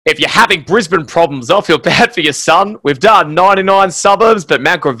If you're having Brisbane problems, I feel bad for your son. We've done 99 suburbs, but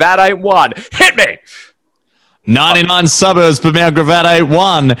Mount Gravatt ain't one. Hit me! 99 suburbs, but Mount Gravatt ain't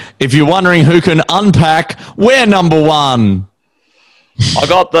one. If you're wondering who can unpack, we're number one. I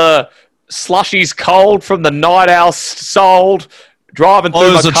got the slushies cold from the night owl sold. Driving through my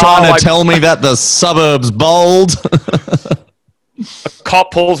car. Those are trying to tell me that the suburbs bold. A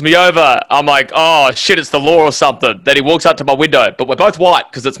cop pulls me over. I'm like, oh, shit, it's the law or something. Then he walks up to my window. But we're both white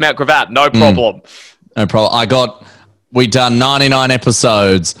because it's Mount Gravatt. No problem. No problem. We done 99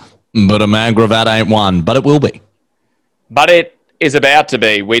 episodes, but a Mount Gravatt ain't one. But it will be. But it is about to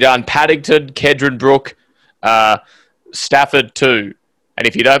be. We done Paddington, Kedron Brook, Stafford too. And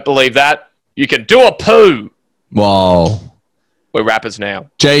if you don't believe that, you can do a poo. Whoa. We're rappers now.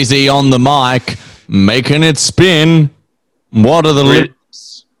 Jay-Z on the mic, making it spin. What are the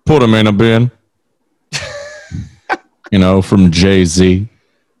lyrics? Put them in a bin. From Jay-Z.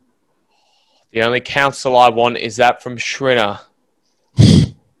 The only counsel I want is that from Shrinner,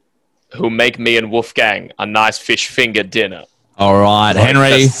 who'll make me and Wolfgang a nice fish finger dinner. All right,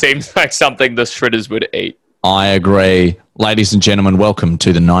 Henry. That seems like something the Shritters would eat. I agree. Ladies and gentlemen, welcome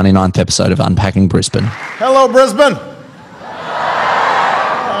to the 99th episode of Unpacking Brisbane. Hello, Brisbane.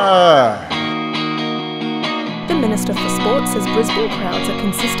 The Minister for Sport says Brisbane crowds are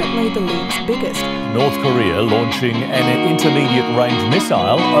consistently the league's biggest. North Korea launching an intermediate-range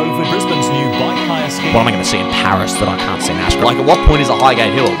missile over Brisbane's new bike hire scheme. What am I going to see in Paris that I can't see in Ashburn? Like, at what point is it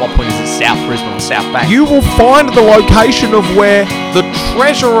Highgate Hill? At what point is it South Brisbane or South Bank? You will find the location of where the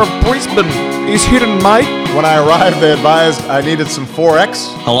treasure of Brisbane is hidden, mate. When I arrived, they advised I needed some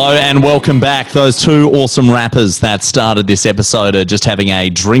 4X. Hello and welcome back. Those two awesome rappers that started this episode are just having a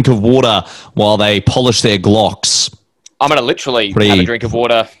drink of water while they polish their Glocks. I'm going to literally have a drink of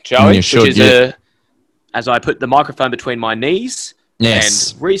water, Joey, as I put the microphone between my knees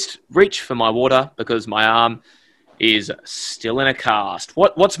and reach for my water because my arm is still in a cast.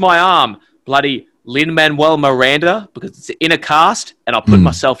 What's my arm? Bloody Lin-Manuel Miranda, because it's in a cast and I put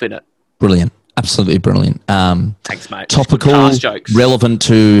myself in it. Brilliant. Absolutely brilliant. Thanks, mate. Topical, relevant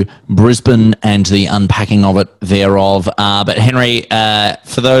to Brisbane and the unpacking of it thereof. But Henry,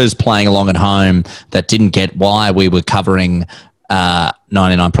 for those playing along at home that didn't get why we were covering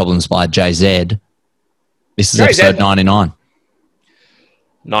 99 Problems by JZ, this is episode 99.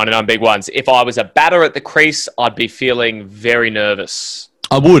 99 big ones. If I was a batter at the crease, I'd be feeling very nervous.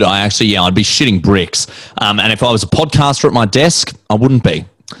 I would. I'd be shitting bricks. And if I was a podcaster at my desk, I wouldn't be.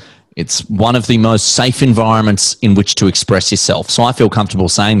 It's one of the most safe environments in which to express yourself. So I feel comfortable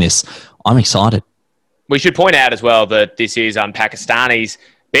saying this. I'm excited. We should point out as well that this is Pakistanis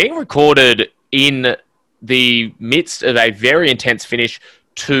being recorded in the midst of a very intense finish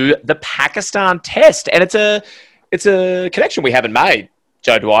to the Pakistan test. And it's a connection we haven't made,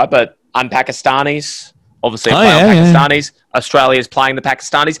 Joe Dwyer, but Pakistanis, obviously Pakistanis. Australia's playing the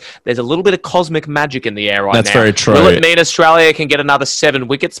Pakistanis. There's a little bit of cosmic magic in the air right now. That's very true. Will it mean Australia can get another 7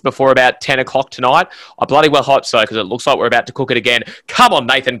 wickets before about 10 o'clock tonight? I bloody well hope so, because it looks like we're about to cook it again. Come on,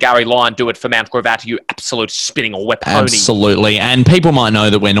 Nathan Gary Lyon, do it for Mount Gravatt, you absolute spinning weapon. Absolutely. And people might know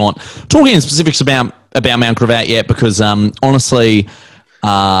that we're not talking in specifics about Mount Gravatt yet, because honestly,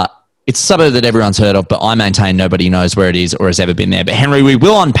 it's a suburb that everyone's heard of, but I maintain nobody knows where it is or has ever been there. But Henry, we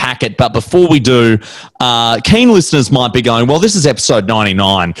will unpack it. But before we do, keen listeners might be going, well, this is episode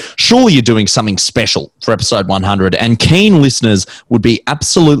 99. Surely you're doing something special for episode 100. And keen listeners would be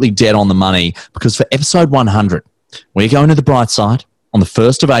absolutely dead on the money, because for episode 100, we're going to the bright side on the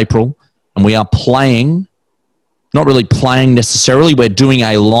 1st of April, and we are playing... Not really playing necessarily. We're doing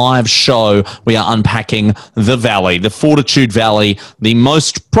a live show. We are unpacking the Valley, the Fortitude Valley,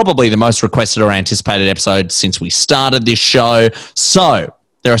 probably the most requested or anticipated episode since we started this show. So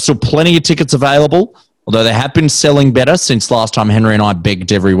there are still plenty of tickets available, although they have been selling better since last time Henry and I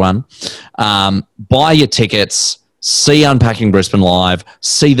begged everyone. Buy your tickets. See Unpacking Brisbane live,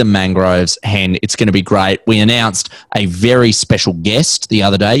 see the Mangroves, Hen. It's going to be great. We announced a very special guest the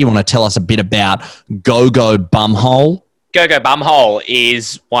other day. You want to tell us a bit about Go-Go Bumhole? Go-Go Bumhole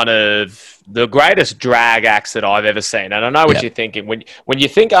is one of the greatest drag acts that I've ever seen. And I know what you're thinking. When you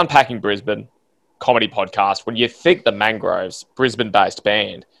think Unpacking Brisbane comedy podcast, when you think the Mangroves, Brisbane-based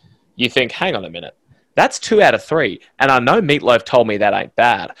band, you think, hang on a minute. That's 2 out of 3. And I know Meatloaf told me that ain't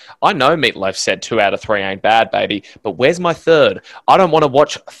bad. I know Meatloaf said 2 out of 3 ain't bad, baby. But where's my third? I don't want to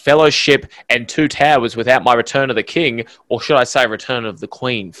watch Fellowship and Two Towers without my Return of the King, or should I say Return of the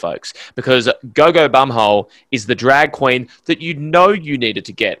Queen, folks? Because Go-Go Bumhole is the drag queen that you know you needed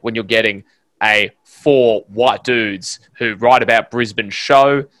to get when you're getting a 4 white dudes who write about Brisbane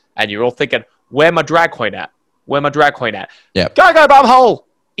show, and you're all thinking, where my drag queen at? Where my drag queen at? Yep. Go-Go Bumhole!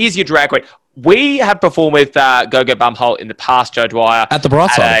 is your drag queen. We have performed with Go-Go Bumhole in the past, Joe Dwyer. At the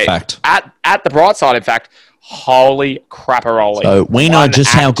bright side, in fact. At the bright side, in fact. Holy crapperoli. So we know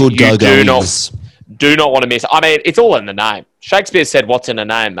just how good Go-Go is. Do not want to miss. I mean, it's all in the name. Shakespeare said, "What's in a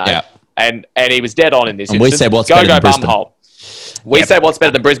name, mate?" Yeah. And he was dead on in this and instance. We said, "What's better than Brisbane?" Bumhole. We say, "What's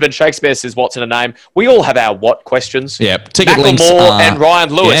better than Brisbane?" Shakespeare says, "What's in a name?" We all have our what questions. Yep. Ticket links and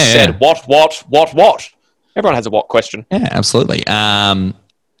Ryan Lewis said, "What?" Everyone has a what question. Yeah, absolutely.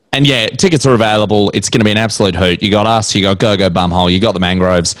 And yeah, tickets are available. It's going to be an absolute hoot. You got us, you got Go-Go Bumhole, you got the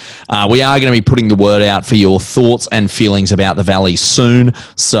Mangroves. We are going to be putting the word out for your thoughts and feelings about the Valley soon.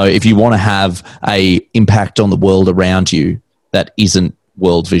 So if you want to have a impact on the world around you that isn't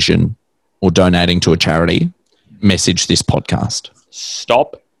World Vision or donating to a charity, message this podcast.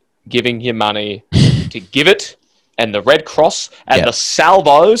 Stop giving your money to Give It and the Red Cross and the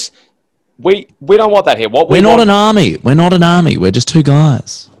Salvos. We don't want that here. We're not an army. We're not an army. We're just two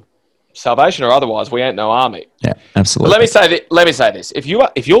guys. Salvation or otherwise, we ain't no army. Yeah, absolutely. But let me say this: if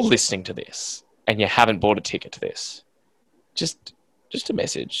you're listening to this and you haven't bought a ticket to this, just a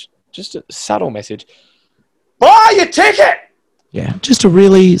message, just a subtle message: buy your ticket. Yeah, just a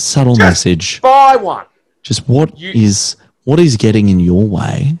really subtle message. Buy one. Just what is getting in your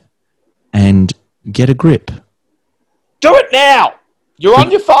way, and get a grip. Do it now. You're on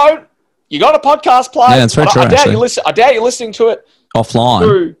your phone. You got a podcast player. Yeah, that's very true. I doubt you're listening to it offline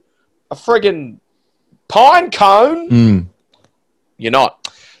through a friggin' pine cone. You're not.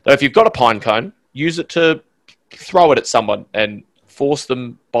 Though if you've got a pine cone, use it to throw it at someone and force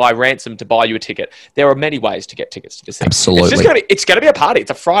them by ransom to buy you a ticket. There are many ways to get tickets to this thing. Absolutely. It's going to be a party.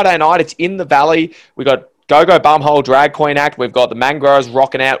 It's a Friday night. It's in the Valley. We've got Go-Go Bumhole Drag Queen Act. We've got the Mangroves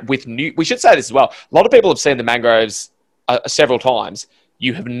rocking out with new... We should say this as well. A lot of people have seen the Mangroves several times.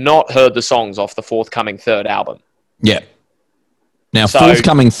 You have not heard the songs off the forthcoming third album. Yeah. Now,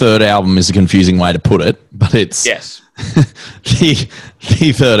 forthcoming third album is a confusing way to put it, but it's the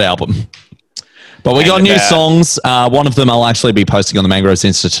third album. But we got new songs. One of them I'll actually be posting on the Mangroves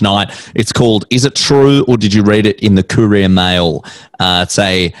Insta tonight. It's called "Is It True or Did You Read It in the Courier Mail?" It's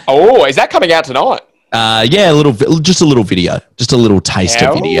a... Oh, is that coming out tonight? Yeah, just a little video, just a little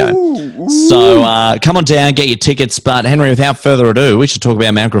taster video. So come on down, get your tickets. But Henry, without further ado, we should talk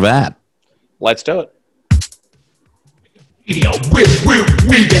about Mount Gravatt. Let's do it.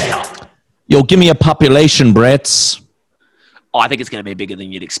 Yo, give me a population, Bretts. I think it's going to be bigger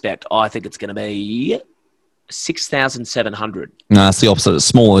than you'd expect. I think it's going to be 6,700. No, it's the opposite. It's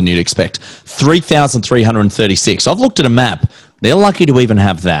smaller than you'd expect. 3,336. I've looked at a map. They're lucky to even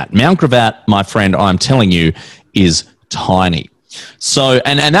have that. Mount Gravatt, my friend, I'm telling you, is tiny. So,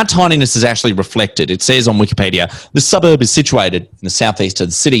 and that tininess is actually reflected. It says on Wikipedia, the suburb is situated in the southeast of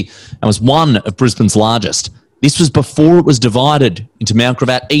the city and was one of Brisbane's largest. This was before it was divided into Mount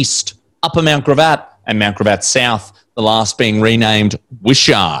Gravatt East, Upper Mount Gravatt, and Mount Gravatt South, the last being renamed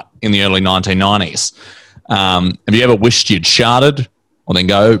Wishart in the early 1990s. Have you ever wished you'd sharted? Well, then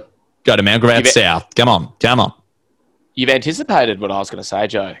go to Mount Gravatt South. Come on. You've anticipated what I was going to say,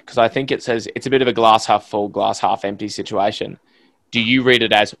 Joe, because I think it says it's a bit of a glass half full, glass half empty situation. Do you read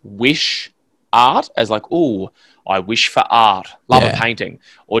it as wish art, as like, ooh, I wish for art, love a painting?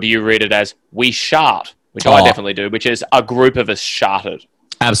 Or do you read it as we shart, which I definitely do, which is a group of us sharted?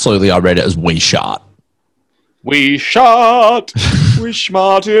 Absolutely, I read it as we shart. We shart, we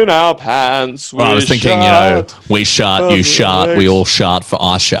smart in our pants. Well, I was thinking, we shart, you shart, we all shart for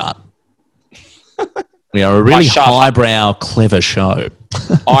I shart. We are a really highbrow, clever show.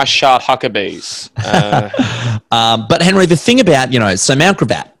 I shart Huckabees. But Henry, the thing about, so Mount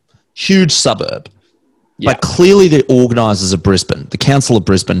Gravatt, huge suburb, but clearly the organisers of Brisbane, the Council of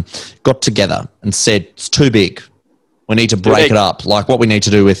Brisbane, got together and said, it's too big. We need to break it up, like what we need to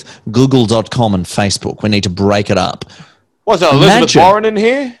do with Google.com and Facebook. We need to break it up. Was that Elizabeth Warren in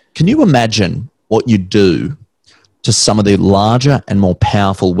here? Can you imagine what you'd do to some of the larger and more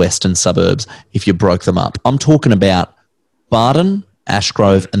powerful western suburbs if you broke them up? I'm talking about Barton,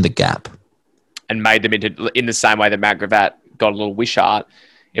 Ashgrove and the Gap. And made them in the same way that Mount Gravatt got a little wish art.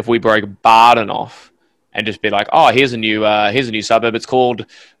 If we broke Barton off and just be like, oh, here's a new suburb. It's called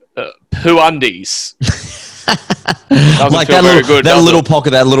Pooundies. Like that little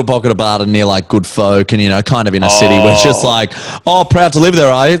pocket of Barton near like Good Folk and, kind of in a city where it's just like, oh, proud to live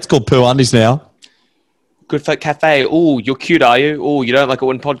there, are you? It's called Pooundies now. Good Folk Cafe. Oh, you're cute, are you? Oh, you don't like it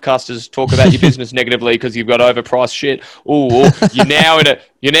when podcasters talk about your business negatively because you've got overpriced shit. Oh, you're now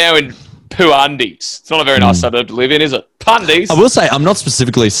in Pooundies. It's not a very nice suburb to live in, is it? Pundies. I will say, I'm not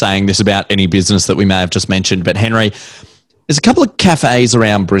specifically saying this about any business that we may have just mentioned, but Henry, there's a couple of cafes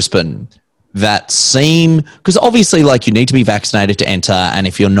around Brisbane that seem, because obviously, like, you need to be vaccinated to enter, and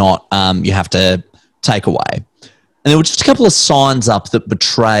if you're not, you have to take away. And there were just a couple of signs up that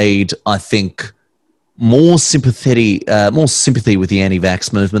betrayed, I think, more sympathy with the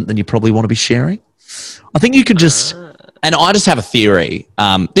anti-vax movement than you probably want to be sharing. I think you could just, and I just have a theory.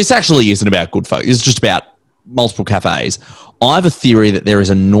 This actually isn't about good folk. It's just about multiple cafes. I have a theory that there is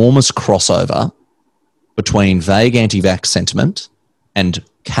enormous crossover between vague anti-vax sentiment and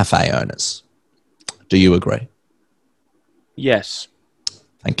cafe owners. Do you agree? Yes.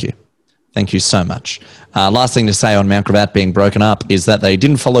 Thank you. Thank you so much. Last thing to say on Mount Gravatt being broken up is that they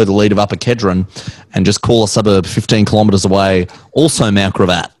didn't follow the lead of Upper Kedron and just call a suburb 15 kilometres away also Mount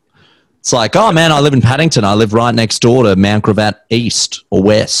Gravatt. It's like, oh man, I live in Paddington. I live right next door to Mount Gravatt East or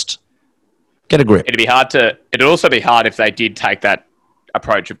West. Get a grip. It'd also be hard if they did take that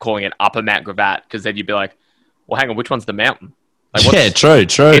approach of calling it Upper Mount Gravatt, because then you'd be like, well, hang on, which one's the mountain? Like, yeah, true.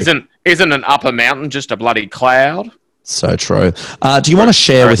 Isn't an upper mountain just a bloody cloud? So true. Do you want to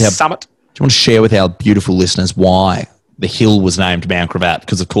share with our summit? Do you want to share with our beautiful listeners why the hill was named Mount Gravatt?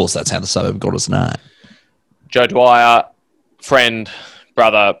 Because of course that's how the suburb got its name. Joe Dwyer, friend,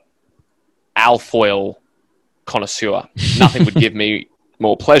 brother, alfoil connoisseur. Nothing would give me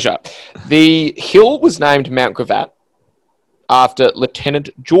more pleasure. The hill was named Mount Gravatt after Lieutenant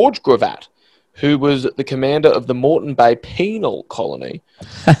George Gravatt, who was the commander of the Moreton Bay Penal Colony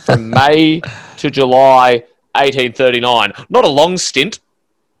from May to July 1839. Not a long stint.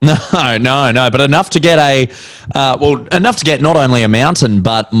 No, but enough to get enough to get not only a mountain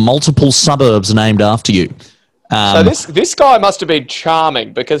but multiple suburbs named after you. So this guy must have been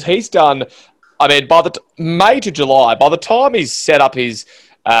charming, because he's done. I mean, by the May to July, by the time he's set up his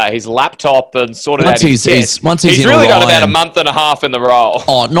laptop and sorted out his desk, he's really done about a month and a half in the role.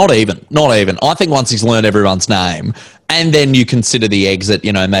 Oh, not even. I think once he's learned everyone's name, and then you consider the exit,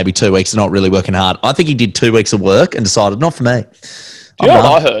 maybe 2 weeks of not really working hard. I think he did 2 weeks of work and decided, not for me. Do you know what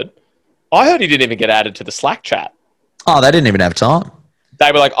I heard? I heard he didn't even get added to the Slack chat. Oh, they didn't even have time.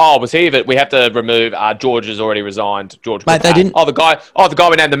 They were like, was he? We have to remove. George has already resigned. George. Mate, they didn't. The guy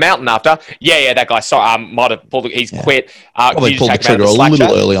we named the mountain after. Yeah, that guy. Sorry, might have pulled. He's quit. Probably pulled the trigger a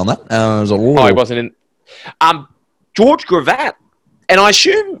little early on that. He wasn't in. George Gravatt, and I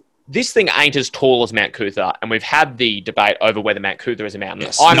assume this thing ain't as tall as Mount Cootha, and we've had the debate over whether Mount Cootha is a mountain.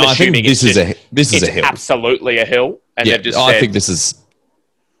 Yes. I'm assuming this is a hill. Absolutely a hill, and they've just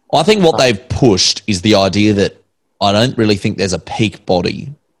I think what they've pushed is the idea that I don't really think there's a peak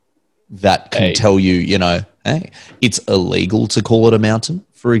body that can tell you, hey, it's illegal to call it a mountain,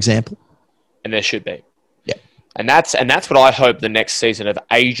 for example. And there should be. Yeah. And that's what I hope the next season of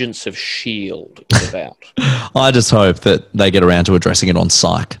Agents of S.H.I.E.L.D. is about. I just hope that they get around to addressing it on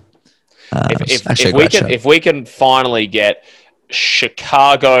Psych. If we can finally get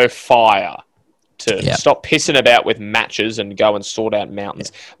Chicago Fire to stop pissing about with matches and go and sort out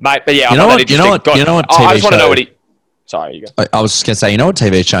mountains, mate. But yeah, I just want to know what he. Sorry, you go. I was just going to say, what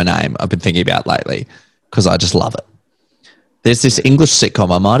TV show name I've been thinking about lately, because I just love it. There's this English sitcom,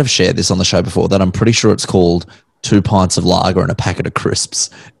 I might have shared this on the show before, that I'm pretty sure it's called 2 Pints of Lager and a Packet of Crisps.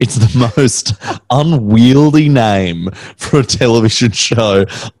 It's the most unwieldy name for a television show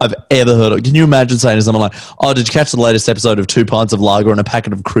I've ever heard of. Can you imagine saying to someone like, oh, did you catch the latest episode of 2 Pints of Lager and a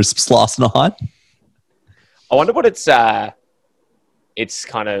Packet of Crisps last night? I wonder what its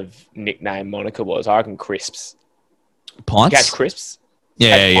kind of nickname moniker was. I reckon Crisps. Pints? Catch Crisps?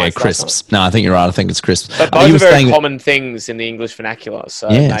 Yeah, Crisps. No, I think you're right. I think it's Crisps. But those are very common things in the English vernacular, so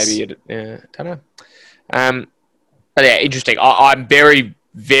maybe don't know. But yeah, interesting. I'm very,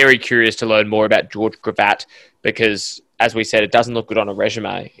 very curious to learn more about George Gravatt, because, as we said, it doesn't look good on a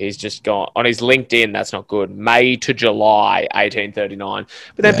resume. He's just gone on his LinkedIn. That's not good. May to July 1839.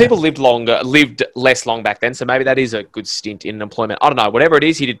 But then people lived less long back then, so maybe that is a good stint in employment. I don't know. Whatever it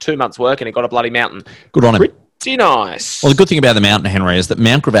is, he did 2 months' work and he got a bloody mountain. Good on him. Pretty nice. Well, the good thing about the mountain, Henry, is that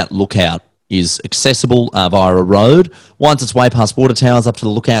Mount Gravatt Lookout is accessible via a road. Winds its way past water towers up to the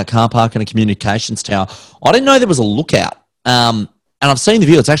Lookout car park and a communications tower. I didn't know there was a lookout. And I've seen the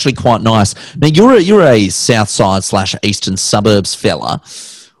view. It's actually quite nice. Now, you're a south side / eastern suburbs fella.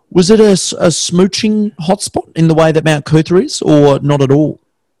 Was it a smooching hotspot in the way that Mount Cootha is, or not at all?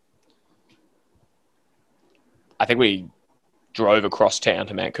 I think we drove across town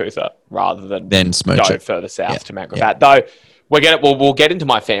to Mount Cootha rather than go further south to Mount Gravatt. Though we'll get into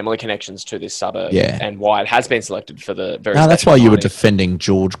my family connections to this suburb and why it has been selected for the very. No, that's why you were defending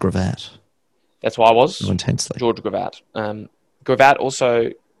George Gravatt. That's why I was so intensely George Gravatt. Gravatt,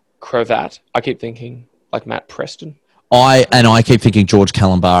 also cravat. I keep thinking like Matt Preston. I keep thinking George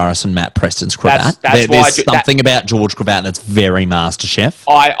Calombaris and Matt Preston's Cravat. There's something about George Cravat that's very MasterChef.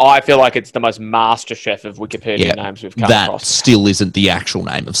 I feel like it's the most MasterChef of Wikipedia names we've come across. That still isn't the actual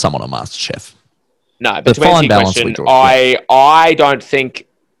name of someone on MasterChef. No, but to answer your question, I don't think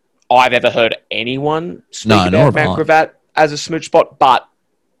I've ever heard anyone speak about Matt Cravat as a smooch spot, but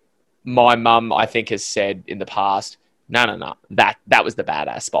my mum, I think, has said in the past, no, that was the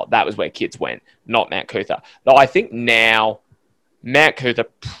badass spot. That was where kids went, not Mount Cootha. Though I think now Mount Cootha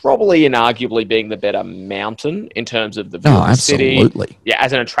probably inarguably being the better mountain in terms of the view of the city. Absolutely. Yeah,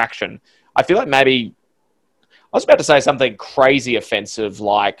 as an attraction. I feel like maybe I was about to say something crazy offensive,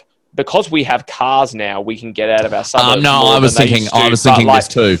 like because we have cars now, we can get out of our suburbs. No, I was thinking this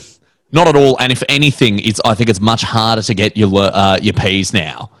too. Not at all. And if anything, I think it's much harder to get your P's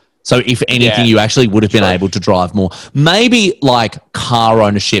now. So if anything, you actually would have been able to drive more. Maybe like car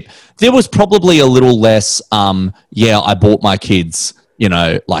ownership, there was probably a little less, I bought my kids,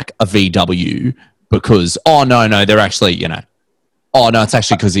 like a VW because, they're actually, it's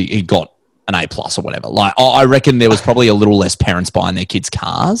actually because he got an A+ or whatever. Like, I reckon there was probably a little less parents buying their kids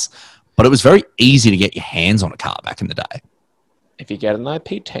cars, but it was very easy to get your hands on a car back in the day. If you get an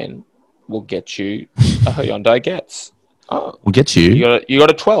IP10, we'll get you a Hyundai Getz. Oh, we'll get you. You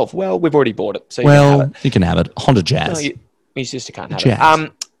got a 12. Well, we've already bought it, so you can have it. Honda Jazz. No, your sister can't have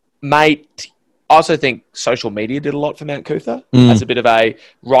it. Mate, I also think social media did a lot for Mount Cootha. As a bit of a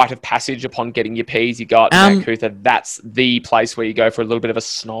rite of passage upon getting your P's, you go out to Mount Cootha. That's the place where you go for a little bit of a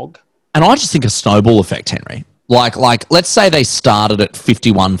snog. And I just think a snowball effect, Henry. Like, let's say they started at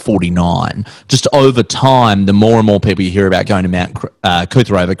 51.49. Just over time, the more and more people you hear about going to Mount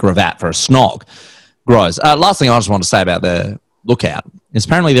Cootha over Cravat for a snog grows. Last thing I just want to say about the lookout is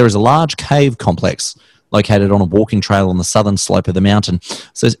apparently there is a large cave complex located on a walking trail on the southern slope of the mountain.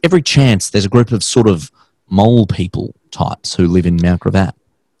 So there's every chance there's a group of sort of mole people types who live in Mount Cravat.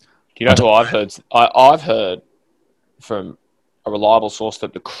 Do you know who I've heard? I've heard from a reliable source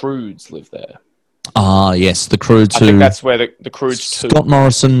that the Croods live there. Ah, yes, the Croods. I think that's where the Croods. Scott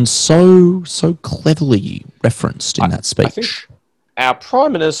Morrison so cleverly referenced in that speech. I think our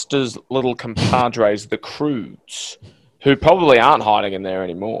Prime Minister's little compadres, the Croods, who probably aren't hiding in there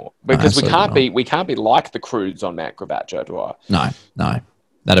anymore, because we can't be like the Croods on Mount Cravat, Joe Dwyer. No,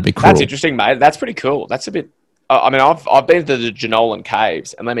 that'd be cool. That's interesting, mate. That's pretty cool. That's a bit. I've been to the Jenolan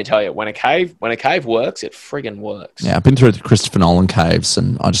Caves, and let me tell you, when a cave works, it friggin' works. Yeah, I've been through the Christopher Nolan Caves,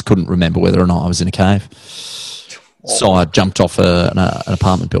 and I just couldn't remember whether or not I was in a cave. So I jumped off an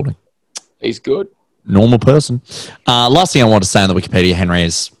apartment building. He's good. Normal person. Last thing I want to say on the Wikipedia, Henry,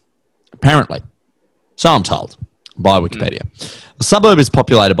 is apparently, so I'm told by Wikipedia, the suburb is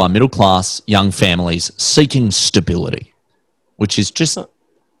populated by middle-class young families seeking stability, which is just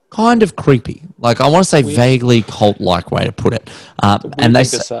kind of creepy. Like, I want to say vaguely cult-like way to put it. And they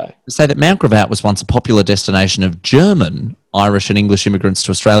say that Mount Cravat was once a popular destination of German, Irish and English immigrants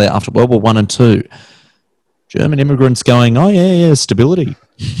to Australia after World War I and II. German immigrants going, stability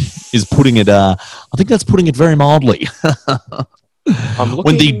is putting it, I think that's putting it very mildly.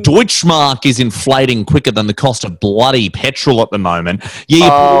 When the Deutschmark is inflating quicker than the cost of bloody petrol at the moment, you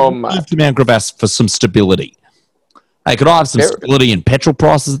move to Mount Cravat for some stability. Hey, could I have some stability in petrol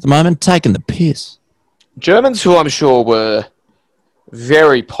prices at the moment? Taking the piss. Germans who I'm sure were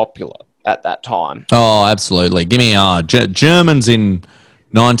very popular at that time. Oh, absolutely. Give me Germans in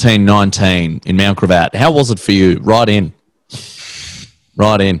 1919 in Mount Cravat. How was it for you? Right in.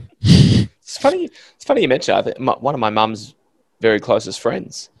 It's funny you mention. I think one of my mum's very closest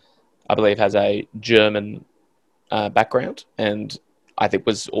friends, I believe, has a German background, and I think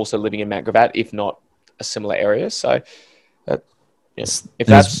was also living in Mount Cravat, if not a similar area. So, yes, if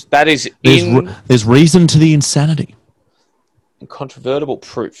there's reason to the insanity. Incontrovertible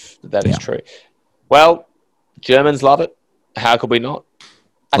proof that is true. Well, Germans love it. How could we not?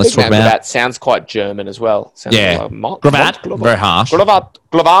 I think Mount Cravat sounds quite German as well. Sounds like Cravat, very harsh. Cravat.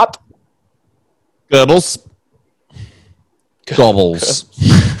 Goebbels. Gobbles.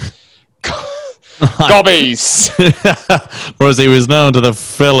 Gobbies. Or as he was known to the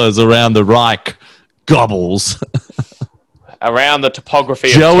fellas around the Reich, Gobbles. Around the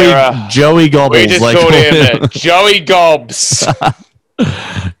topography of terror. Joey Gobbles. We just called him Joey Gobs.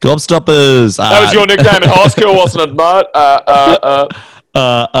 Gobstoppers. That was your nickname in high school, wasn't it, mate?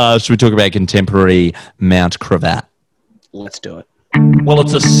 Should we talk about contemporary Mount Cravat? Let's do it. Well,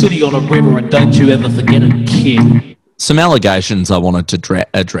 it's a city on a river, and don't you ever forget it, kid. Some allegations I wanted to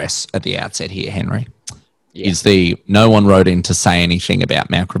address at the outset here, Henry, is no one wrote in to say anything about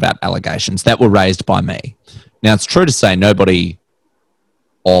Mount Cravat allegations that were raised by me. Now, it's true to say nobody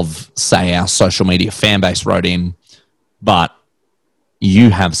of, say, our social media fan base wrote in but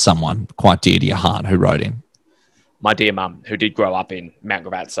you have someone quite dear to your heart who wrote in. My dear mum, who did grow up in Mount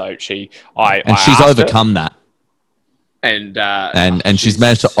Gravatt, so she's overcome that, and she's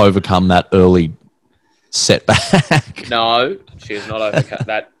managed to overcome that early setback. No, she has not overcome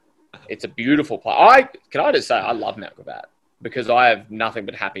that. It's a beautiful place. Can I just say I love Mount Gravatt because I have nothing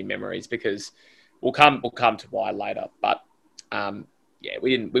but happy memories. Because we'll come to why later, but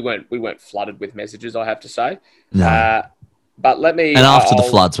we weren't flooded with messages. I have to say, No. But let me. And after the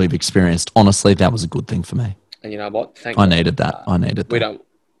floods we've experienced, honestly, that was a good thing for me. And you know what? I needed that. We don't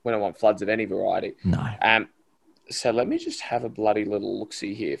want floods of any variety. No. So let me just have a bloody little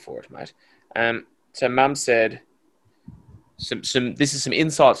look-see here for it, mate. So Mum said, this is some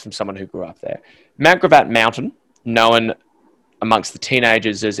insights from someone who grew up there. Mount Gravatt Mountain, known amongst the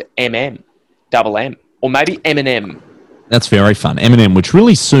teenagers as double M, or maybe M&M. That's very fun. Eminem, which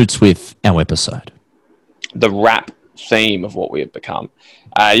really suits with our episode. The rap theme of what we have become.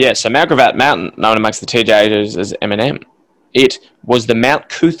 So Mount Gravatt Mountain, known amongst the teenagers as M&M. It was the Mount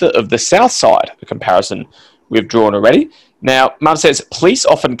Cootha of the south side, a comparison we've drawn already. Now, Mum says police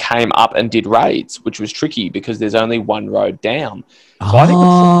often came up and did raids, which was tricky because there's only one road down. So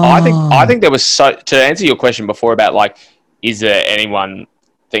I think there was to answer your question before about like, is there anyone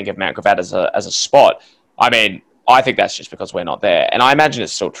think of Mount Gravatt as a spot? I mean, I think that's just because we're not there, and I imagine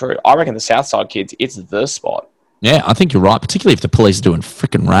it's still true. I reckon the south side kids, it's the spot. Yeah, I think you're right, particularly if the police are doing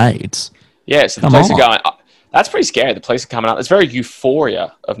freaking raids. Yeah, so the police are going. That's pretty scary. The police are coming up. It's very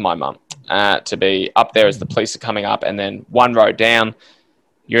Euphoria of my mum to be up there as the police are coming up, and then one road down,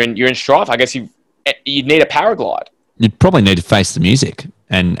 you're in strife. I guess you'd need a paraglide. You'd probably need to face the music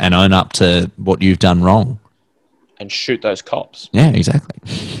and own up to what you've done wrong. And shoot those cops. Yeah,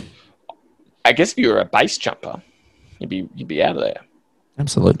 exactly. I guess if you were a base jumper, you'd be out of there.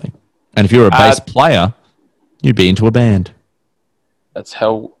 Absolutely. And if you're a bass player, you'd be into a band. That's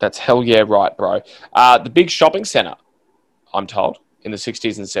hell yeah right, bro. The big shopping centre, I'm told, in the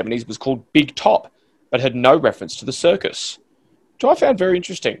 60s and 70s was called Big Top, but had no reference to the circus. Which I found very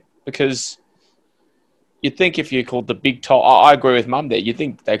interesting because you'd think if you called the Big Top, I agree with Mum there, you'd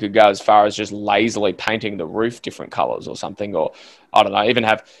think they could go as far as just lazily painting the roof different colours or something, or I don't know, even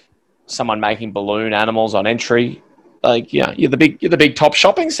have someone making balloon animals on entry. Like, you're the Big Top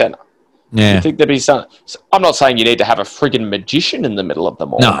shopping centre. Yeah. You think there'd be some? I'm not saying you need to have a friggin' magician in the middle of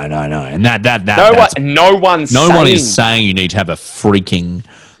them all. No. And no one is saying you need to have a freaking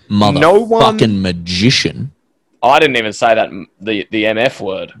motherfucking magician. I didn't even say that the MF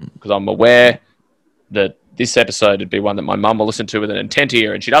word because I'm aware that this episode would be one that my mum will listen to with an intent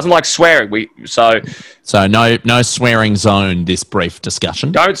ear, and she doesn't like swearing. So no swearing zone. This brief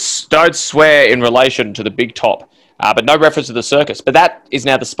discussion. Don't swear in relation to the Big Top. But no reference to the circus. But that is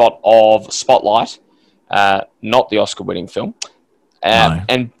now the spot of Spotlight, not the Oscar-winning film,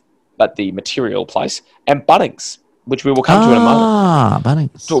 but the material place, and Bunnings, which we will come to in a moment.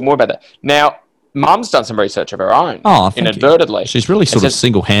 Bunnings. Talk more about that. Now, Mum's done some research of her own, inadvertently. She's really sort of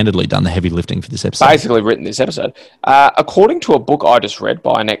single-handedly done the heavy lifting for this episode. Basically written this episode. According to a book I just read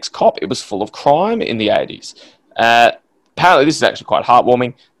by an ex-cop, it was full of crime in the 80s. Apparently, this is actually quite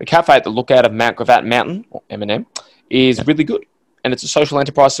heartwarming. The cafe at the lookout of Mount Gravatt Mountain, or M&M, is really good. And it's a social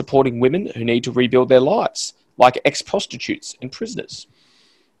enterprise supporting women who need to rebuild their lives, like ex-prostitutes and prisoners.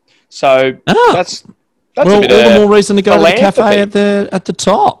 So that's a bit all the more reason to go to the cafe at the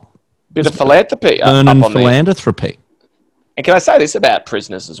top. Bit of philanthropy. Philanthropy. And can I say this about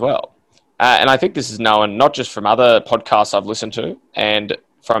prisoners as well? And I think this is known not just from other podcasts I've listened to and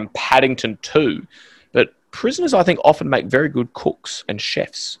from Paddington 2, but prisoners, I think, often make very good cooks and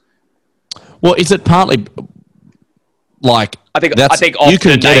chefs. Well, is it partly like I think often you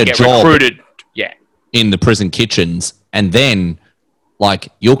can get a job recruited, in the prison kitchens, and then like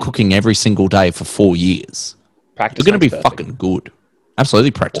you're cooking every single day for 4 years. Practice you're going to be fucking good.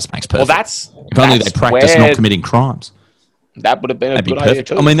 Absolutely, practice makes perfect. Well, if only they practice not committing crimes. That would have been a good idea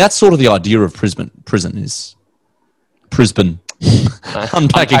too. I mean, that's sort of the idea of prison is Brisbane.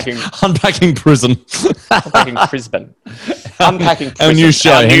 Unpacking prison. Unpacking Brisbane. Unpacking prison. Our new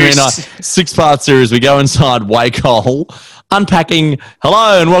show, Henry and I, 6-part series. We go inside Wakehole, unpacking.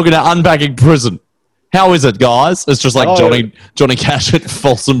 Hello and welcome to Unpacking Prison. How is it, guys? It's just like Johnny Cash at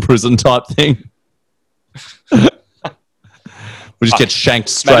Folsom Prison type thing. We just get shanked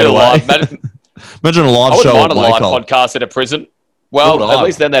straight away. Imagine a live show. I wouldn't mind a live podcast at a prison. Well, at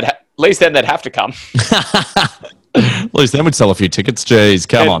least then they'd have to come. At least then we'd sell a few tickets. Jeez,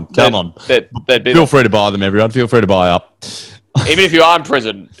 come on. Feel free to buy them, everyone. Feel free to buy up. Even if you are in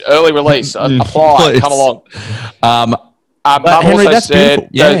prison, early release, apply, come along. Mum Henry, also that's said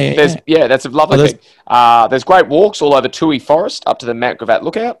beautiful. Yeah. that's a lovely there's- thing. There's great walks all over Toohey Forest up to the Mount Gravatt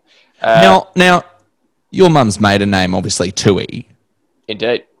Lookout. Now, your mum's maiden name, obviously, Tui.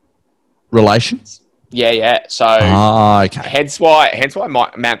 Indeed. Relations? Yeah. So Okay. hence why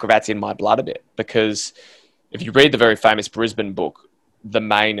Mount Gravatt's in my blood a bit, because if you read the very famous Brisbane book, The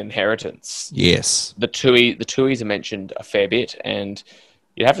Main Inheritance, Yes. the Tuohys are mentioned a fair bit, and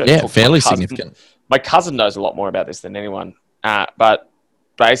you have to Yeah, talk to fairly my cousin. significant. My cousin knows a lot more about this than anyone, but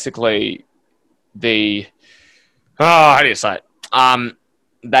basically how do you say it?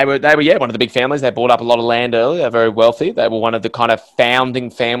 They were one of the big families. They bought up a lot of land early. They're very wealthy. They were one of the kind of founding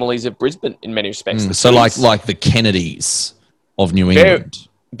families of Brisbane in many respects. So like the Kennedys of New England.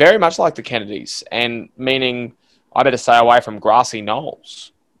 Very much like the Kennedys, and meaning I better stay away from grassy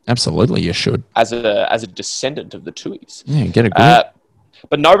knolls Absolutely, you should. as a descendant of the Tuohys. Yeah, get a grip.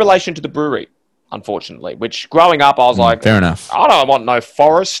 But no relation to the brewery, unfortunately, which growing up I was like, fair enough. I don't want no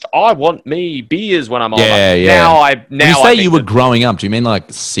forest. I want me beers when I'm older. Yeah. Now When you I say think you were that- growing up, do you mean like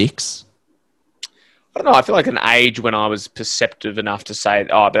 6? I don't know. I feel like an age when I was perceptive enough to say,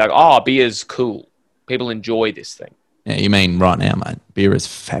 I'd be like, beer's cool. People enjoy this thing. Yeah, you mean right now, mate. Beer is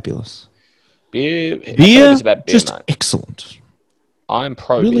fabulous. Beer, I feel like Beer, it's about beer, just mate. excellent. I'm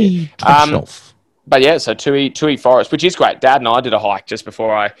pro Really beer. top shelf. But yeah, so Toohey Forest, which is great. Dad and I did a hike just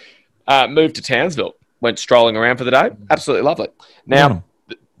before I moved to Townsville. Went strolling around for the day. Absolutely lovely. Now,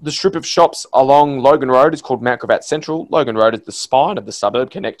 the strip of shops along Logan Road is called Mount Gravatt Central. Logan Road is the spine of the suburb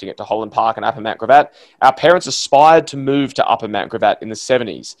connecting it to Holland Park and Upper Mount Gravatt. Our parents aspired to move to Upper Mount Gravatt in the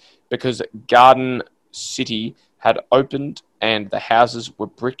 70s because Garden City had opened and the houses were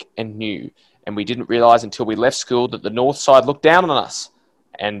brick and new. And we didn't realise until we left school that the north side looked down on us.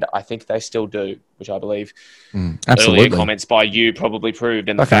 And I think they still do, which I believe Absolutely. earlier comments by you probably proved.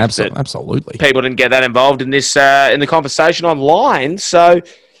 And the Okay, fact that absolutely. people didn't get that involved in this in the conversation online. So,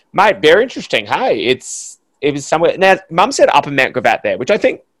 mate, very interesting. Hey, it was somewhere. Now, Mum said Upper Mount Gravatt there, which I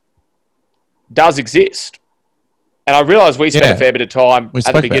think does exist. And I realise we spent a fair bit of time We at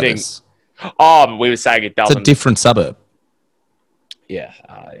spoke the about beginning. this. But we were saying it It's doesn't. a different suburb. Yeah,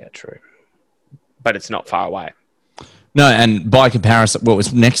 true. But it's not far away. No, and by comparison, what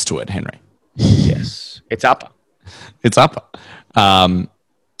was next to it, Henry? Yes, it's Upper. It's upper.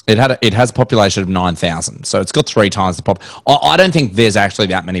 It has a population of 9,000, so it's got 3 times the pop. I don't think there's actually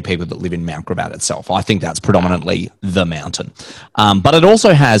that many people that live in Mount Gravatt itself. I think that's predominantly the mountain. But it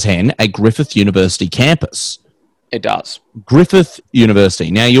also has, a Griffith University campus. It does. Griffith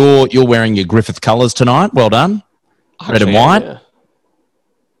University. Now you're wearing your Griffith colours tonight. Well done. Red and white. Yeah.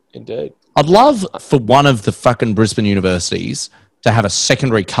 Indeed. I'd love for one of the fucking Brisbane universities to have a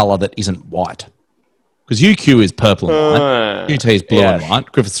secondary colour that isn't white. Because UQ is purple and white. UT is blue and white.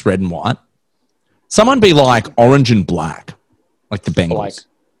 Griffith's red and white. Someone be like orange and black, like the Bengals. Like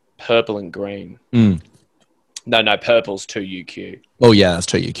purple and green. No, purple's 2UQ. Oh yeah, that's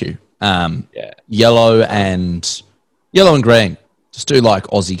 2UQ. Yeah. Yellow and green. Just do like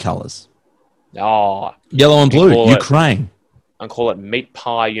Aussie colours. Oh, Yellow and blue. call it- Ukraine. and call it Meat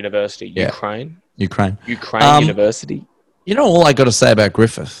Pie University. Yeah. Ukraine Ukraine. University. You know all I got to say about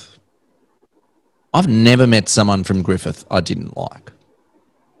Griffith? I've never met someone from Griffith I didn't like.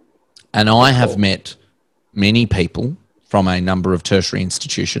 And I have met many people from a number of tertiary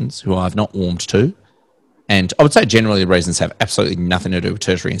institutions who I've not warmed to. And I would say generally the reasons have absolutely nothing to do with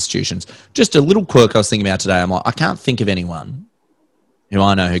tertiary institutions. Just a little quirk I was thinking about today. I'm like, I can't think of anyone who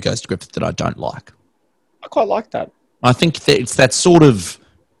I know who goes to Griffith that I don't like. I quite like that. I think that it's that sort of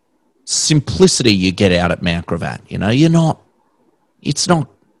simplicity you get out at Mount Gravatt. You know, it's not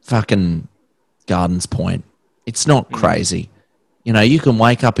fucking Gardens Point. It's not crazy. You know, you can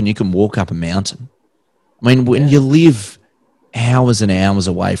wake up and you can walk up a mountain. I mean, when you live hours and hours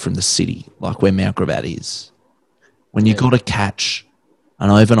away from the city, like where Mount Gravatt is, when you got to catch an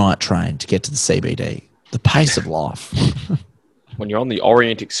overnight train to get to the CBD, the pace of life. When you're on the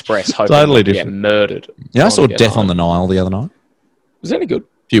Orient Express, hoping Totally to get different. murdered. Yeah, I Trying saw to get Death home. on the Nile the other night. Was that any good?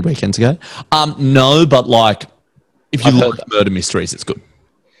 A few weekends ago. No, but like, if you I've heard like murder mysteries, it's good.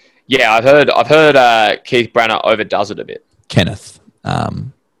 Yeah, I've heard Keith Branagh overdoes it a bit. Kenneth. What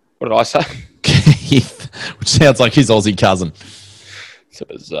did I say? Keith, which sounds like his Aussie cousin. It's a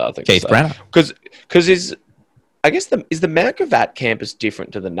bizarre thing. Keith Branagh. Because is the Mount Gravatt campus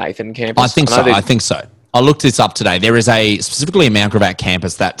different to the Nathan campus? I think so. I think so. I looked this up today. There is specifically a Mount Gravatt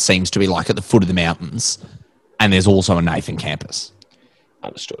campus that seems to be like at the foot of the mountains, and there's also a Nathan campus.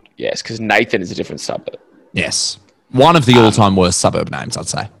 Understood. Yes, because Nathan is a different suburb. Yes. One of the all-time worst suburb names, I'd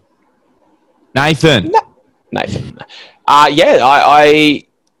say. Nathan. Nathan. I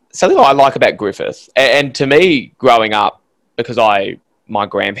something I like about Griffith, and to me, growing up, because my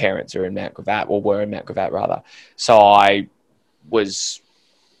grandparents are in Mount Gravatt, or were in Mount Gravatt rather. So I was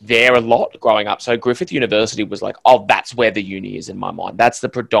there a lot growing up. So Griffith University was like, oh, that's where the uni is in my mind. That's the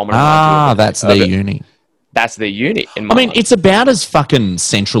predominant idea. That's the uni. That's the uni in my mind. It's about as fucking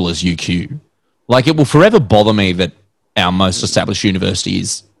central as UQ. Like, it will forever bother me that our most established university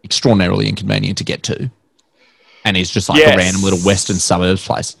is extraordinarily inconvenient to get to. And it's just like a random little western suburbs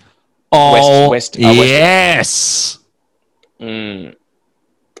place. Oh, yes. Now,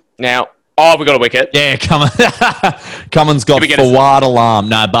 we got a wicket. Yeah, Cummins got forward alarm.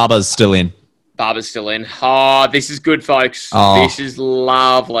 No, Bubba's still in. Bubba's still in. Oh, this is good, folks. Oh. This is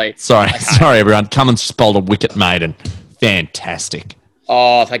lovely. Sorry, everyone. Cummins just bowled a wicket maiden. Fantastic.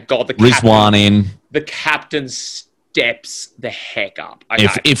 Oh, thank God. Rizwan in. The captain steps the heck up. Okay.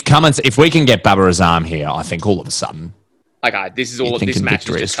 If we can get Bubba Azam here, I think all of a sudden. Okay, this match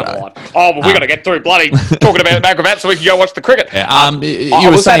is just come alive. Oh, well, we got to get through bloody talking about Mount Gravatt so we can go watch the cricket. Yeah, I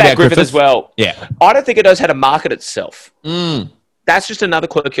will say about Griffith as well. Yeah, I don't think it knows how to market itself. That's just another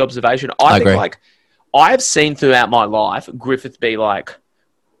quirky observation. I think, like, I have seen throughout my life Griffith be like,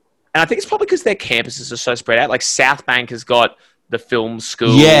 and I think it's probably because their campuses are so spread out. Like, South Bank has got the film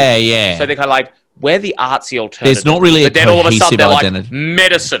school. Yeah. So they're kind of like, we're the artsy alternative. There's not really but then all of a sudden they're identity. Like,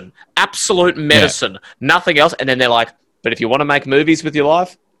 medicine, absolute medicine, nothing else. And then they're like, but if you want to make movies with your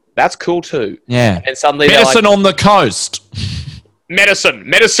life, that's cool too. Yeah. And suddenly medicine on the coast. Medicine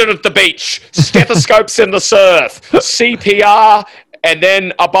at the beach, stethoscopes in the surf, CPR, and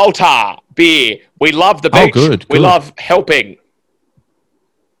then a Baltar beer. We love the beach. Oh, good. We love helping.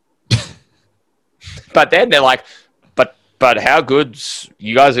 But then they're like, but how good's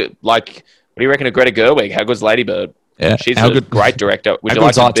you guys are, like, what do you reckon of Greta Gerwig? How good's Lady Bird? Yeah. She's a great director. Would you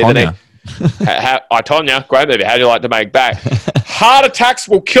like to be the I, Tonya, great movie. How do you like to make back? Heart attacks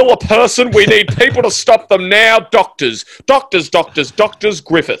will kill a person. We need people to stop them now. Doctors,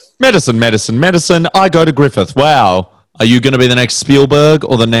 Griffith. Medicine. I go to Griffith. Wow. Are you going to be the next Spielberg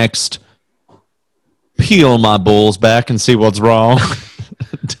or the next peel my balls back and see what's wrong?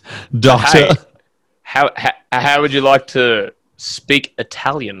 Doctor. Hey, how would you like to speak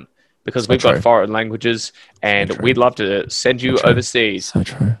Italian? Because we've got foreign languages and we'd love to send you overseas. So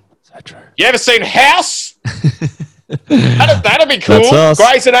true. You ever seen House? That'd be cool.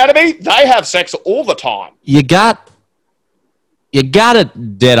 Grey's Anatomy, they have sex all the time. You got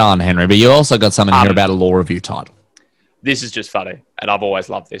it dead on, Henry, but you also got something here about a law review title. This is just funny, and I've always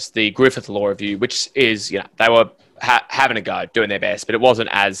loved this. The Griffith Law Review, which is, they were having a go, doing their best, but it wasn't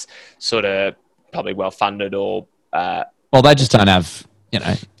as sort of probably well-funded or... well, they just don't have, they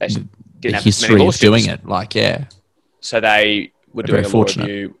the history of doing it. So they were doing a law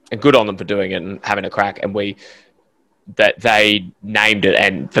review, and good on them for doing it and having a crack, and they named it.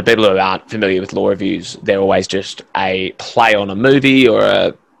 And for people who aren't familiar with law reviews, they're always just a play on a movie or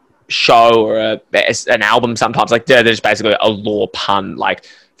a show or an album sometimes. Like, they're just basically a law pun. Like,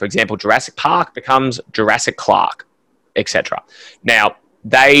 for example, Jurassic Park becomes Jurassic Clark, etc. Now,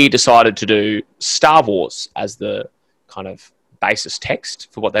 they decided to do Star Wars as the kind of basis text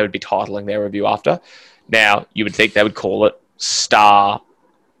for what they would be titling their review after. Now, you would think they would call it Star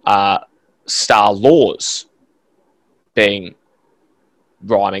Laws, being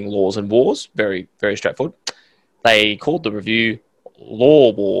rhyming laws and wars. Very, very straightforward. They called the review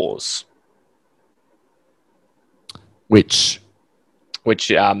Law Wars. Which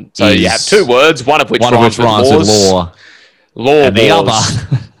so you have two words, one of which rhymes with law. And the other.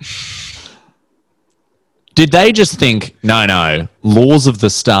 Did they just think, no, Laws of the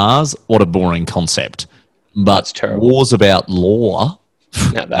Stars, what a boring concept. But that's terrible. Wars about law,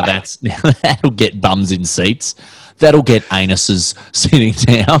 that'll get bums in seats. That'll get anuses sitting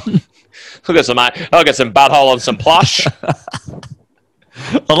down. I'll get some butthole on some plush.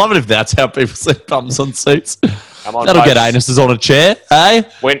 I love it if that's how people sit bums on seats. Come on, that'll get anuses on a chair, eh?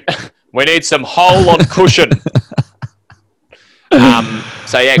 We need some hole on cushion.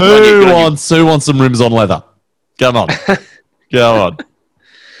 So yeah, who wants some rims on leather? Come on. No.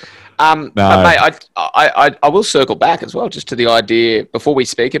 But mate, I will circle back as well, just to the idea before we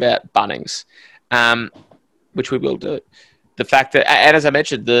speak about Bunnings, which we will do. The fact that, and as I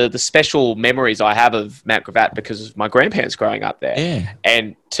mentioned, the special memories I have of Mount Gravatt because of my grandparents growing up there. Yeah.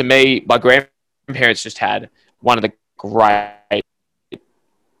 And to me, my grandparents just had one of the great,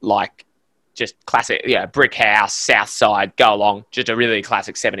 like, just classic, brick house, south side, go along, just a really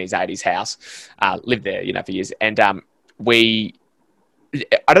classic 70s, 80s house. Lived there, for years. And I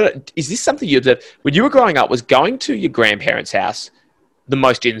don't know, is this something you observed? When you were growing up, was going to your grandparents' house the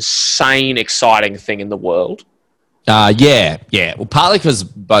most insane, exciting thing in the world? Yeah. Well, partly because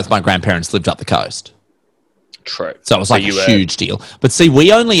both my grandparents lived up the coast. True. So it was like a huge deal. But see,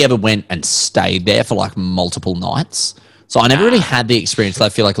 we only ever went and stayed there for like multiple nights. So I never really had the experience that I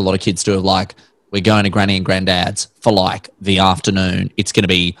feel like a lot of kids do of like, we're going to Granny and Granddad's for like the afternoon. It's going to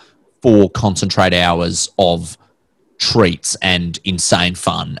be 4 concentrate hours of treats and insane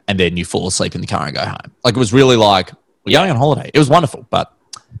fun. And then you fall asleep in the car and go home. Like it was really like, we're going on holiday. It was wonderful, but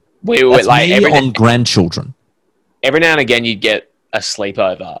we were like on grandchildren. Every now and again, you'd get a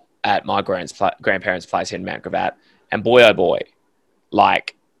sleepover at my grandparents' place in Mount Gravatt, and boy, oh boy,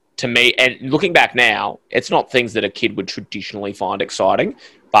 like to me, and looking back now, it's not things that a kid would traditionally find exciting,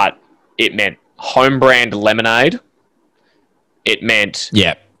 but it meant home brand lemonade. It meant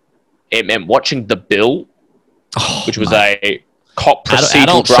watching The Bill, which was a cop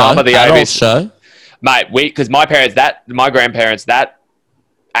procedural drama. The ABC show, mate. Because my grandparents, that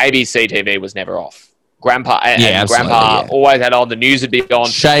ABC TV was never off. Grandpa and Grandpa always had on. The news would be on.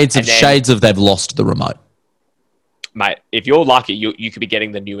 Shades of they've lost the remote. Mate, if you're lucky, you could be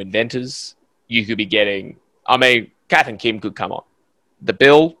getting the New Inventors. You could be getting... I mean, Kath and Kim could come on. The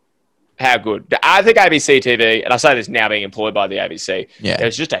Bill, how good. I think ABC TV, and I say this now being employed by the ABC, there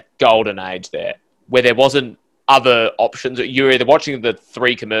was just a golden age there where there wasn't other options. You were either watching the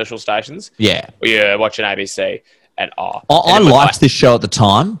 3 commercial stations or you're watching ABC. I liked this show at the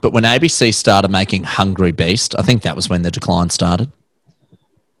time, but when ABC started making Hungry Beast, I think that was when the decline started.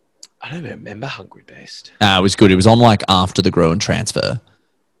 I don't remember Hungry Beast. It was good. It was on like after the Gruen transfer.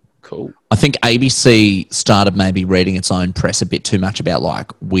 Cool. I think ABC started maybe reading its own press a bit too much about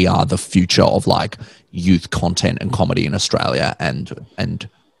like, we are the future of like youth content and comedy in Australia, and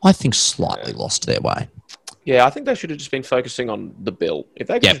I think slightly lost their way. Yeah, I think they should have just been focusing on The Bill.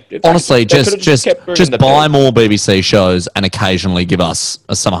 Honestly, just buy more BBC shows and occasionally give us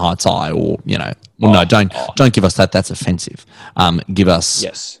a Summer Heights High, or don't give us that. That's offensive. Give us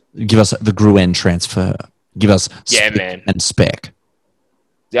the Gruen transfer. Give us and Spec.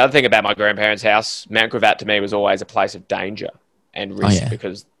 The other thing about my grandparents' house, Mount Gravatt to me was always a place of danger and risk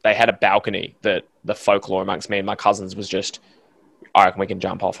because they had a balcony that the folklore amongst me and my cousins was just, I reckon we can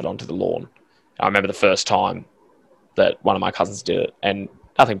jump off it onto the lawn. I remember the first time that one of my cousins did it, and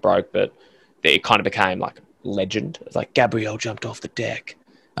nothing broke, but it kind of became like legend. It was like Gabrielle jumped off the deck.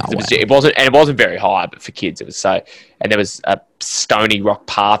 It wasn't very high, but for kids it was so. And there was a stony rock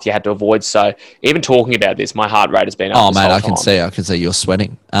path you had to avoid. So even talking about this, my heart rate has been up. Oh mate, I can see you're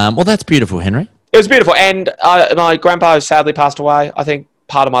sweating. Well, that's beautiful, Henry. It was beautiful, and my grandpa sadly passed away. I think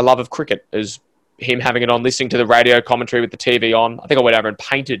part of my love of cricket is him having it on, listening to the radio commentary with the TV on. I think I went over and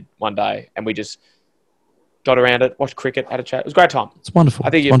painted one day, and we just got around it, watched cricket, had a chat. It was a great time. It's wonderful.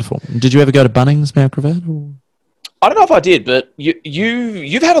 Wonderful. Did you ever go to Bunnings, Mount Gravatt? Or? I don't know if I did, but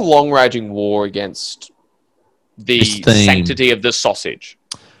you've had a long-raging war against the sanctity of the sausage.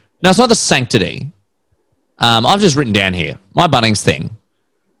 No, it's not the sanctity. I've just written down here, my Bunnings thing.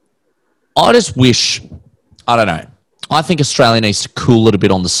 I just wish, I don't know, I think Australia needs to cool it a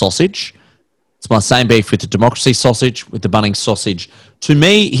bit on the sausage. It's my same beef with the Democracy sausage, with the Bunnings sausage. To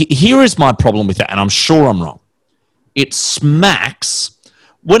me, here is my problem with that, and I'm sure I'm wrong. It smacks...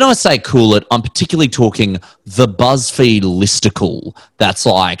 When I say cool it, I'm particularly talking the BuzzFeed listicle that's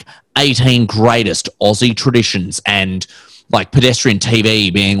like 18 greatest Aussie traditions and like pedestrian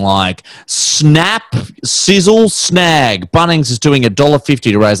TV being like snap, sizzle, snag. Bunnings is doing $1.50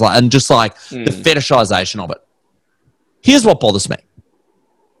 to raise like, and just like the fetishization of it. Here's what bothers me.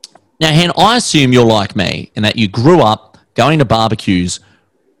 Now, Hen, I assume you're like me in that you grew up going to barbecues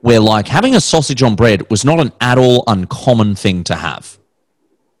where like having a sausage on bread was not an at all uncommon thing to have.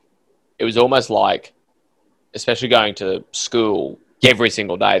 It was almost like, especially going to school, every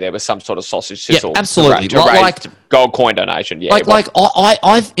single day there was some sort of sausage sizzle. Yeah, absolutely. To raise gold coin donation. Yeah,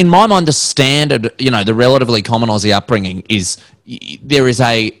 I in my mind, the standard, the relatively common Aussie upbringing is there is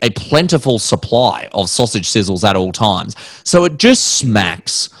a plentiful supply of sausage sizzles at all times. So it just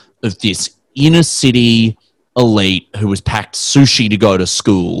smacks of this inner city elite who was packed sushi to go to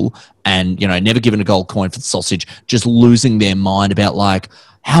school and, never given a gold coin for the sausage, just losing their mind about like,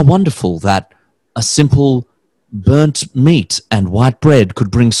 how wonderful that a simple burnt meat and white bread could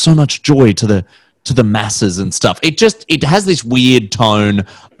bring so much joy to the masses and stuff. It has this weird tone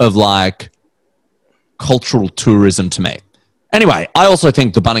of like cultural tourism to me. Anyway, I also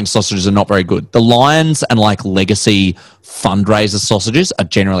think the Bunnings sausages are not very good. The Lions and like legacy fundraiser sausages are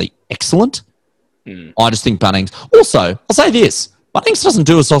generally excellent. I just think Bunnings... Also, I'll say this. Bunnings doesn't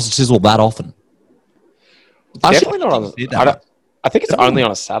do a sausage sizzle that often. Definitely not on... I think it's only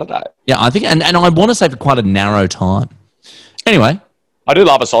on a Saturday. Yeah, I think, and I want to say for quite a narrow time. Anyway. I do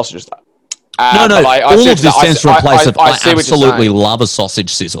love a sausage, though. No, but I all see of this stands to replace it. I see what you're absolutely saying. love a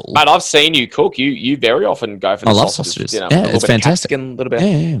sausage sizzle. Mate, I've seen you cook. You very often go for the I love sausages. sausages. You know, Yeah, a little it's bit of fantastic. capsicum, a little bit.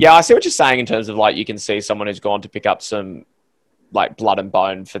 Yeah. Yeah, I see what you're saying in terms of like you can see someone who's gone to pick up some like blood and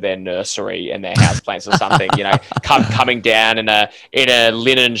bone for their nursery and their houseplants or something. You know, coming down in a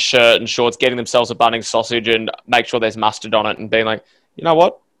linen shirt and shorts, getting themselves a Bunnings sausage and make sure there's mustard on it, and being like, you know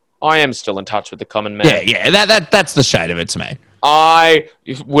what, I am still in touch with the common man. Yeah. That's the shade of it to me.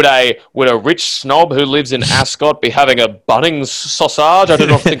 Would a rich snob who lives in Ascot be having a Bunnings sausage? I do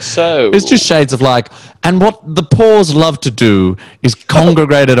not think so. It's just shades of like, and what the poors love to do is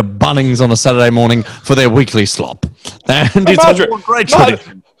congregate at a Bunnings on a Saturday morning for their weekly slop. And it's Marjorie, a great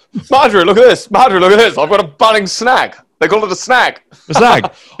tradition. Marjorie, look at this. Marjorie, look at this. I've got a Bunnings snack. They call it a snack. It's like,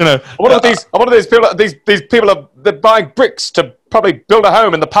 you know, What are these people? These people they're buying bricks to probably build a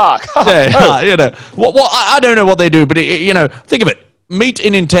home in the park. you know, I don't know what they do, but you know, think of it: meat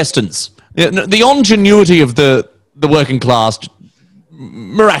in intestines. The ingenuity of the working class,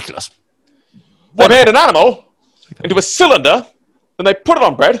 miraculous. They made an animal into a cylinder, then they put it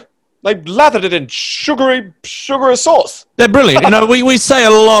on bread. They lathered it in sugary sauce. They're brilliant. You know, we say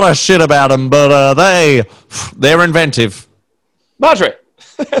a lot of shit about them, but they're inventive. Marjorie,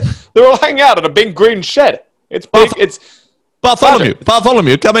 they're all hanging out in a big green shed. It's big. It's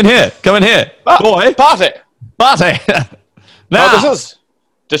Bartholomew, come in here, boy, party. party. Now, Now, this is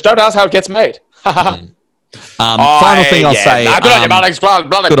just don't ask how it gets made. final thing I'll say. Good on you, Bunnings.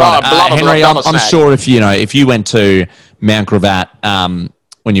 Good on it. Henry, I'm sure if you went to Mount Gravatt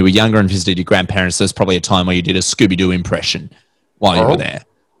when you were younger and visited your grandparents, there's probably a time where you did a Scooby-Doo impression while you were there.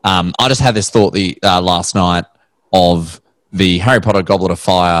 I just had this thought last night of the Harry Potter Goblet of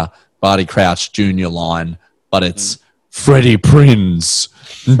Fire Barty Crouch Jr. line, but it's Freddie Prinze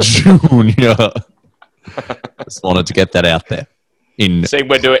Jr. Just wanted to get that out there. Seeing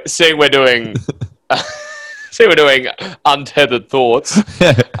we're doing untethered thoughts.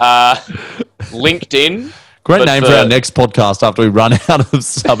 LinkedIn. Great name for our next podcast after we run out of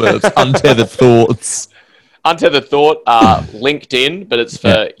suburbs. Untethered Thoughts. Untethered Thought, LinkedIn, but it's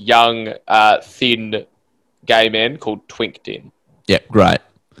for young, thin gay men called Twinkdin. Yeah, great.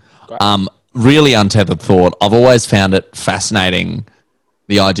 Really untethered thought. I've always found it fascinating,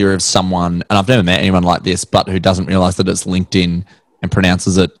 the idea of someone, and I've never met anyone like this, but who doesn't realise that it's LinkedIn and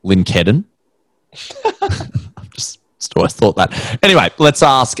pronounces it Linkedin. I've just always thought that. Anyway, let's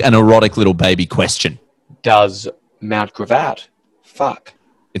ask an erotic little baby question. Does Mount Gravatt fuck?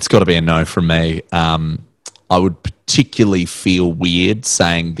 It's got to be a no from me. I would particularly feel weird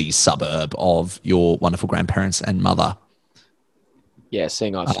saying the suburb of your wonderful grandparents and mother. Yeah,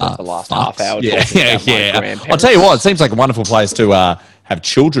 seeing I've spent the last half hour Yeah. talking about my grandparents. I'll tell you what, it seems like a wonderful place to have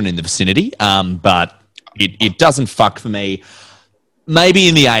children in the vicinity, but it doesn't fuck for me. Maybe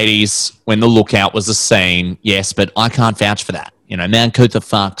in the 80s when the Lookout was a scene, yes, but I can't vouch for that. You know, Mount Coot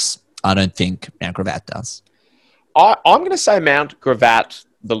fucks. I don't think Mount Gravatt does. I'm going to say Mount Gravatt,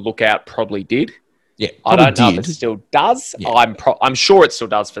 the Lookout probably did. Yeah, I don't know if it still does. Yeah. I'm sure it still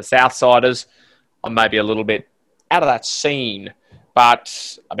does for Southsiders. I'm maybe a little bit out of that scene.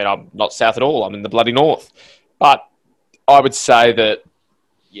 But, I mean, I'm not south at all. I'm in the bloody north. But I would say that,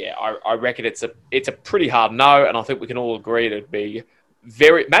 yeah, I reckon it's a pretty hard no, and I think we can all agree it'd be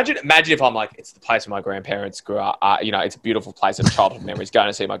very... Imagine if I'm like, it's the place where my grandparents grew up. You know, it's a beautiful place of childhood memories, going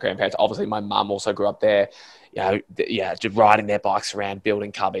to see my grandparents. Obviously, my mum also grew up there. You know, just riding their bikes around,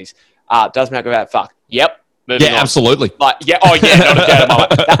 building cubbies. Does Mount Gravatt fuck? Yep. Moving on. Absolutely. Like, yeah, not a doubt in my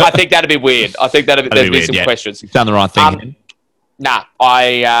mind. I think that'd be weird. I think there'd be some questions. You've done the right thing. Nah,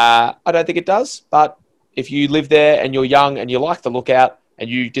 I don't think it does. But if you live there and you're young and you like the Lookout and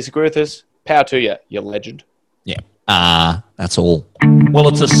you disagree with us, power to you, you legend. Yeah. That's all. Well,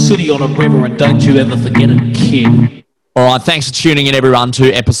 it's a city on a river, and don't you ever forget it, kid. All right, thanks for tuning in, everyone,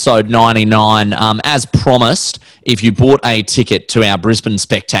 to episode 99. As promised, if you bought a ticket to our Brisbane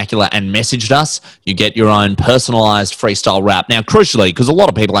Spectacular and messaged us, you get your own personalised freestyle rap. Now, crucially, because a lot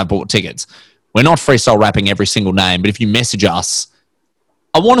of people have bought tickets, we're not freestyle rapping every single name, but if you message us,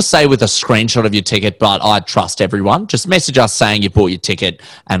 I want to say with a screenshot of your ticket, but I trust everyone. Just message us saying you bought your ticket,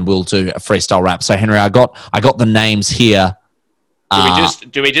 and we'll do a freestyle rap. So, Henry, I got the names here.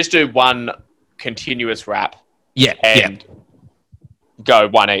 Do we just do one continuous rap? Yeah. And go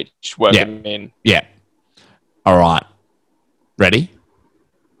one each, work them in. Yeah. All right. Ready?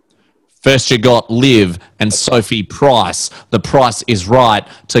 First you got Liv and Sophie Price. The price is right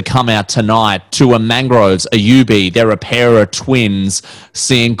to come out tonight to a Mangroves, a UB. They're a pair of twins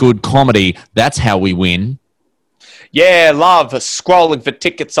seeing good comedy. That's how we win. Yeah, love scrolling for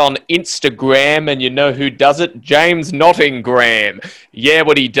tickets on Instagram, and you know who does it? James Nottingham. Yeah,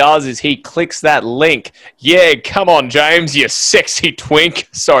 what he does is he clicks that link. Yeah, come on, James, you sexy twink.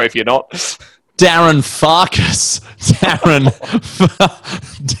 Sorry if you're not. Darren Farkas.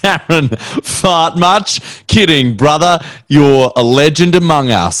 Darren fart much? Kidding, brother. You're a legend among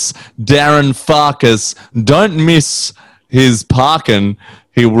us. Darren Farkas. Don't miss his parking.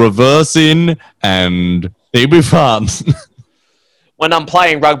 He'll reverse in and he'll be fun. When I'm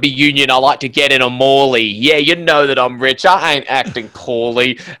playing rugby union, I like to get in a Morley. Yeah, you know that I'm rich. I ain't acting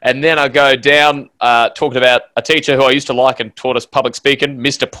poorly. And then I go down talking about a teacher who I used to like and taught us public speaking,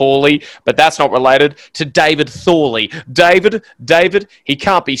 Mr. Pauly, but that's not related, to David Thorley. David, he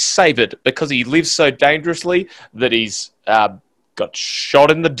can't be saved because he lives so dangerously that he's got shot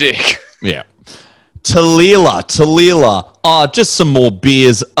in the dick. Yeah. Talila. Oh, just some more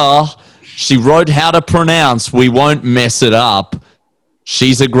beers. She wrote how to pronounce. We won't mess it up.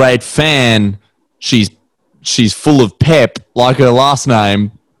 She's a great fan. She's full of pep, like her last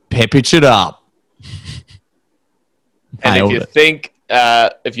name. Pepitch it up. And if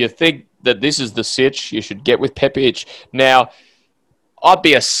you think that this is the sitch, you should get with Pepitch. Now, I'd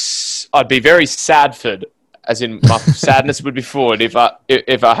be very sadford, as in my sadness would be forward and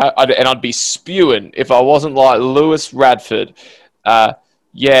I'd be spewing if I wasn't like Lewis Radford.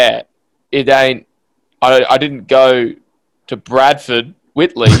 Yeah, it ain't. I didn't go to Bradford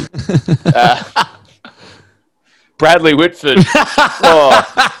Whitley. Bradley Whitford.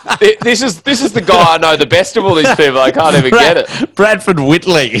 Oh, this is the guy I know the best of all these people. I can't even get it. Bradford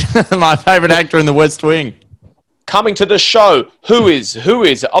Whitley, my favourite actor in The West Wing. Coming to the show. Who is?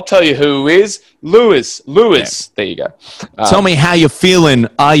 I'll tell you who is. Lewis. Yeah. There you go. Tell me how you're feeling.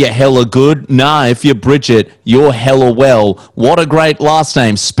 Are you hella good? Nah, if you're Bridget, you're hella well. What a great last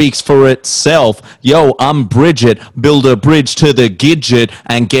name. Speaks for itself. Yo, I'm Bridget. Build a bridge to the Gidget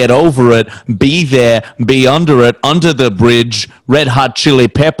and get over it. Be there, be under it, under the bridge. Red Hot Chili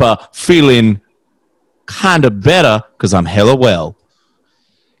Pepper. Feeling kind of better because I'm hella well.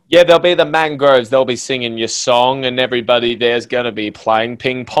 Yeah, there'll be the Mangroves. They'll be singing your song, and everybody there's going to be playing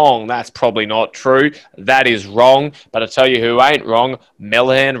ping pong. That's probably not true. That is wrong. But I tell you who ain't wrong,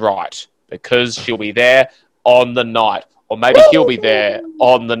 Melanie Wright, because she'll be there on the night, or maybe he'll be there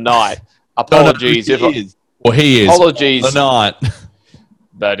on the night. Apologies he is. Apologies. The night.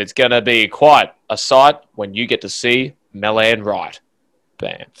 But it's going to be quite a sight when you get to see Melanie Wright.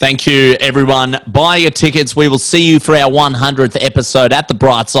 Bam. Thank you, everyone. Buy your tickets. We will see you for our 100th episode at the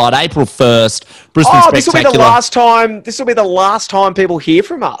Bright Side, April 1st. Brisbane this will be the last time. This will be the last time people hear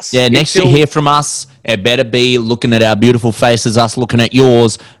from us. Yeah, next you hear from us, it better be looking at our beautiful faces, us looking at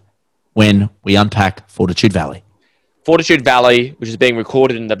yours, when we unpack Fortitude Valley. Fortitude Valley, which is being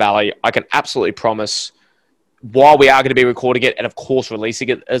recorded in the Valley, I can absolutely promise, while we are going to be recording it and, of course, releasing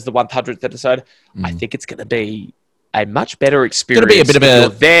it as the 100th episode, I think it's going to be a much better experience. It's going to be a bit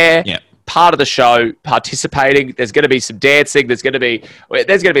of you're there, part of the show, participating. There's going to be some dancing. There's going to be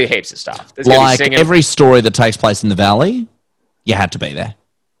heaps of stuff. There's like going to be every story that takes place in the Valley, you had to be there.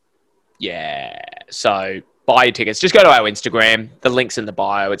 Yeah. So buy your tickets. Just go to our Instagram. The link's in the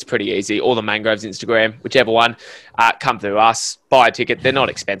bio. It's pretty easy. Or the Mangroves Instagram, whichever one. Come through us. Buy a ticket. They're not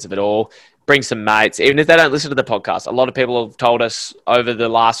expensive at all. Bring some mates. Even if they don't listen to the podcast, a lot of people have told us over the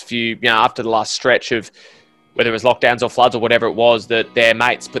last few, after the last stretch of whether it was lockdowns or floods or whatever it was, that their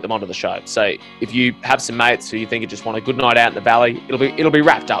mates put them onto the show. So if you have some mates who you think you just want a good night out in the Valley, it'll be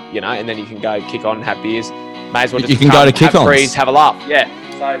wrapped up, and then you can go kick on and have beers. May as well just go to kick on, have a laugh. Yeah.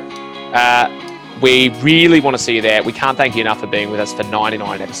 So we really want to see you there. We can't thank you enough for being with us for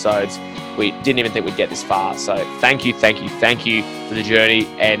 99 episodes. We didn't even think we'd get this far. So thank you for the journey,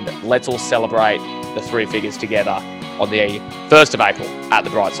 and let's all celebrate the three figures together on the 1st of April at the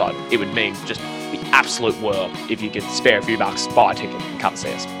Bright Side. It would mean just the absolute world if you could spare a few bucks, buy a ticket and come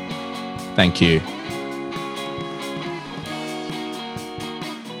see us. Thank you.